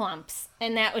 Maybe The Clumps.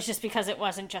 And that was just because it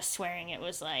wasn't just swearing. It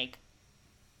was, like,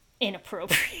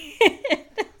 inappropriate.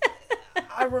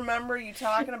 I remember you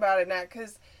talking about it now,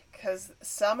 because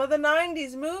some of the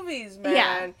 90s movies, man,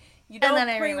 Yeah. you don't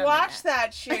I pre-watch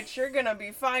that shit, you're gonna be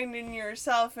finding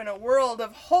yourself in a world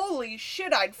of, holy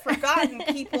shit, I'd forgotten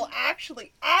people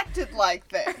actually acted like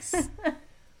this.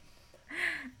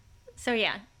 So,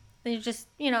 yeah. There's just,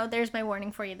 there's my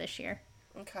warning for you this year.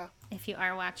 Okay. If you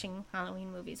are watching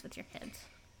Halloween movies with your kids.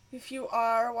 If you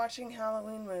are watching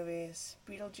Halloween movies,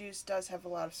 Beetlejuice does have a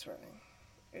lot of swearing.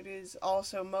 It is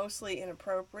also mostly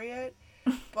inappropriate,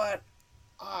 but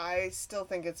I still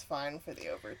think it's fine for the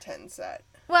over 10 set.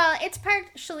 Well, it's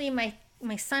partially my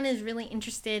son is really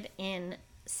interested in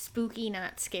spooky,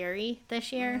 not scary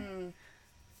this year. Mm.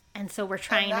 And so we're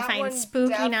trying to that find one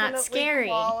spooky, not definitely scary.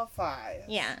 Qualifies.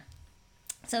 Yeah.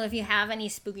 So if you have any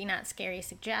spooky, not scary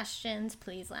suggestions,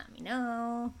 please let me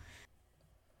know.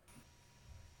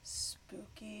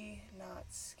 Spooky, not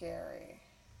scary.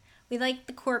 We like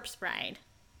The Corpse Bride.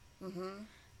 Mm-hmm.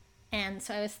 And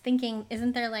so I was thinking,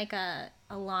 isn't there like a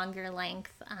longer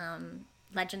length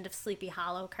Legend of Sleepy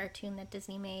Hollow cartoon that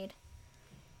Disney made?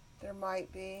 There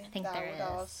might be. I think that there would is.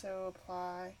 also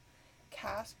apply.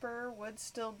 Casper would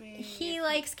still be... He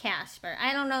likes Casper.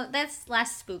 I don't know. That's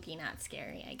less spooky, not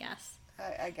scary, I guess.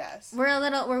 I guess.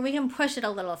 We can push it a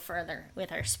little further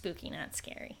with our spooky, not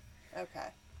scary. Okay.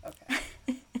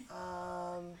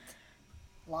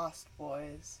 Lost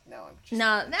Boys. No, I'm just...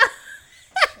 No.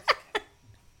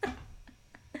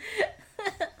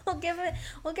 We'll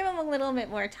give him a little bit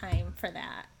more time for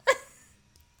that.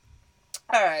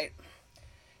 All right.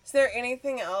 Is there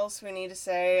anything else we need to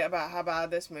say about how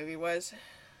bad this movie was?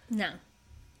 No.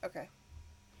 Okay.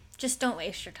 Just don't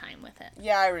waste your time with it.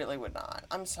 Yeah, I really would not.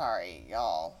 I'm sorry,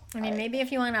 y'all. I mean, maybe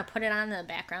if you want to put it on the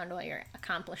background while you're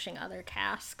accomplishing other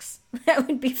tasks, that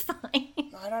would be fine.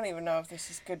 I don't even know if this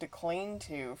is good to clean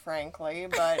to, frankly,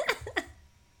 but...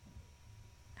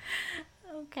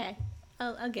 Okay.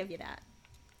 I'll give you that.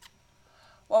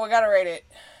 Well, we gotta rate it.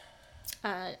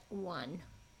 1.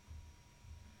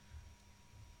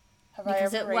 Have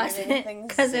Because I it ever rated wasn't. anything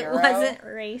Because it 0? wasn't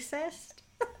racist.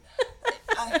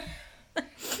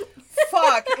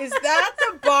 Fuck, is that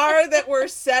the bar that we're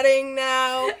setting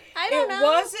now? I don't know. It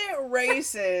wasn't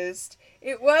racist.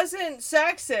 It wasn't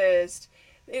sexist.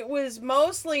 It was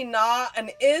mostly not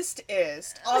an ist.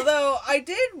 Although I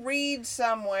did read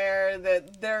somewhere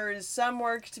that there is some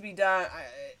work to be done.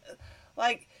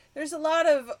 There's a lot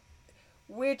of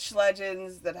witch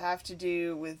legends that have to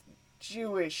do with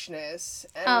Jewishness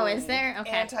and is there? Okay.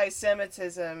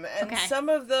 anti-Semitism. And some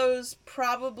of those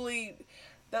probably...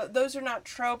 Those are not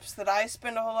tropes that I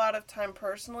spend a whole lot of time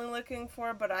personally looking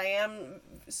for, but I am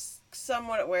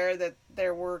somewhat aware that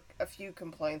there were a few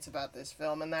complaints about this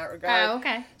film in that regard. Oh,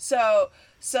 okay. So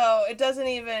it doesn't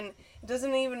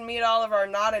even meet all of our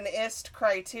not an ist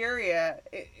criteria.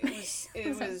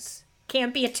 It was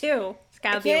Can't be a 2. It's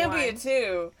gotta be a 1. It can't be a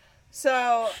 2.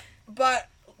 So, but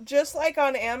just like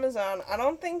on Amazon, I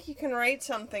don't think you can rate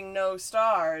something no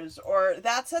stars, or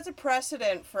that sets a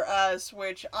precedent for us,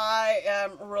 which I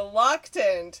am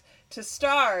reluctant to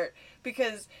start,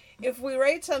 because if we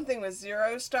rate something with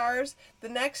 0 stars, the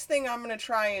next thing I'm going to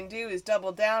try and do is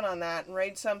double down on that and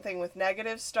rate something with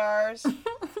negative stars.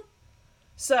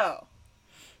 So,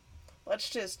 let's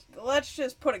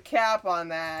just put a cap on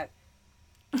that.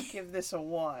 Give this a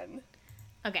 1.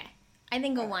 Okay. I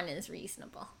think a 1 is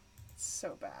reasonable.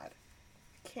 So bad.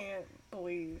 Can't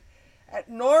believe. At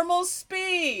normal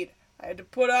speed, I had to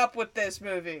put up with this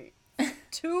movie.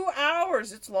 2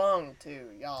 hours. It's long, too,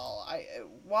 y'all.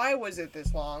 Why was it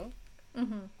this long?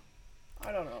 Mm-hmm.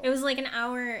 I don't know. It was like an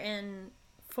hour and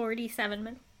 47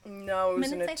 minutes. No, it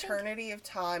was an eternity of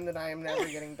time that I am never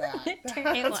getting back.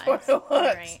 It was. What it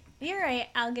was. Right. You're right.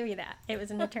 I'll give you that. It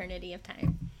was an eternity of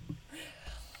time.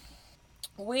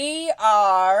 We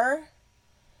are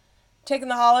taking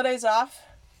the holidays off.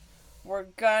 We're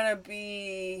gonna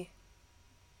be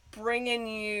bringing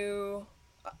you...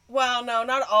 Well, no,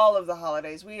 not all of the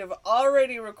holidays. We have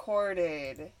already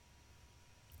recorded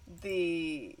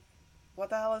the... What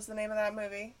the hell is the name of that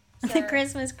movie? The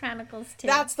Christmas Chronicles 2.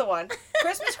 That's the one.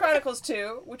 Christmas Chronicles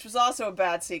 2, which was also a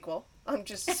bad sequel. I'm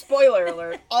just, spoiler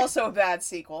alert, also a bad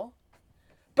sequel.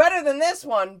 Better than this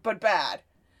one, but bad.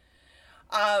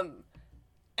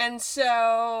 And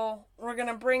so we're going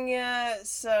to bring you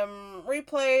some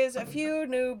replays, a few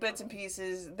new bits and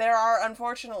pieces. There are,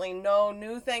 unfortunately, no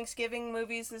new Thanksgiving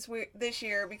movies this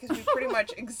year because we pretty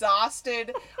much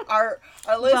exhausted our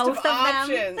list of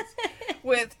options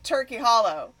with Turkey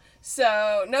Hollow.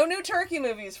 So, no new turkey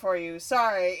movies for you.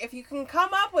 Sorry. If you can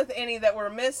come up with any that we're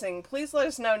missing, please let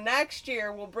us know. Next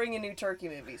year, we'll bring you new turkey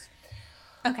movies.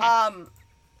 Okay.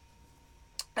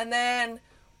 And then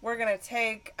we're going to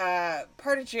take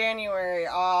part of January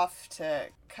off to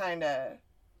kind of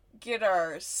get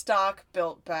our stock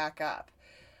built back up.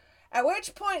 At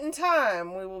which point in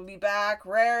time, we will be back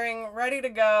raring, ready to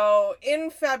go in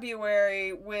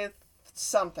February with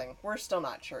something. We're still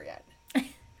not sure yet.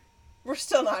 We're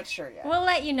still not sure yet. We'll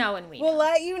let you know when We'll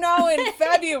let you know in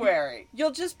February.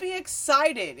 You'll just be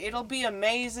excited. It'll be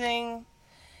amazing.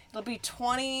 It'll be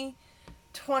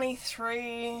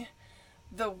 2023.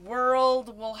 The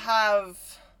world will have,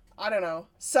 I don't know,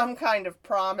 some kind of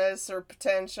promise or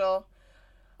potential.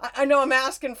 I know I'm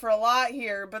asking for a lot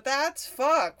here, but that's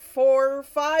 4 or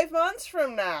 5 months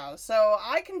from now. So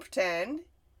I can pretend.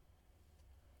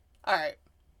 Alright.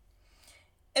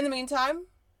 In the meantime,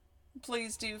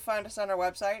 please do find us on our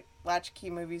website,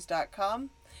 latchkeymovies.com.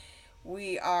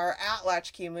 We are at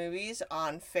Latchkey Movies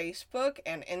on Facebook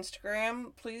and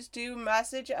Instagram. Please do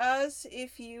message us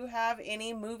if you have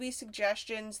any movie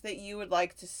suggestions that you would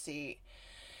like to see.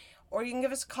 Or you can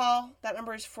give us a call. That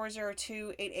number is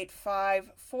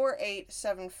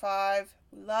 402-885-4875.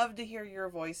 We love to hear your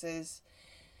voices.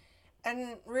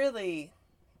 And really,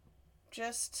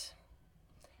 just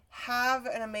have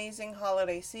an amazing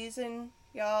holiday season,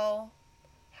 y'all.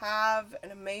 Have an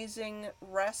amazing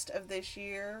rest of this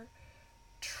year.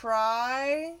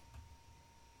 Try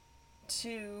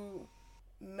to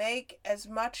make as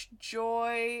much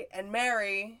joy and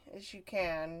merry as you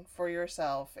can for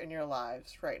yourself in your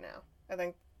lives right now. I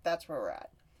think that's where we're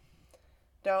at.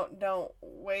 Don't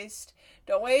waste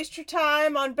your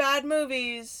time on bad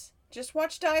movies. Just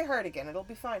watch Die Hard again. It'll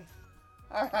be fine.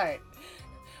 All right.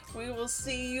 We will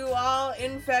see you all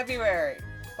in February.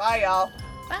 Bye, y'all.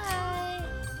 Bye.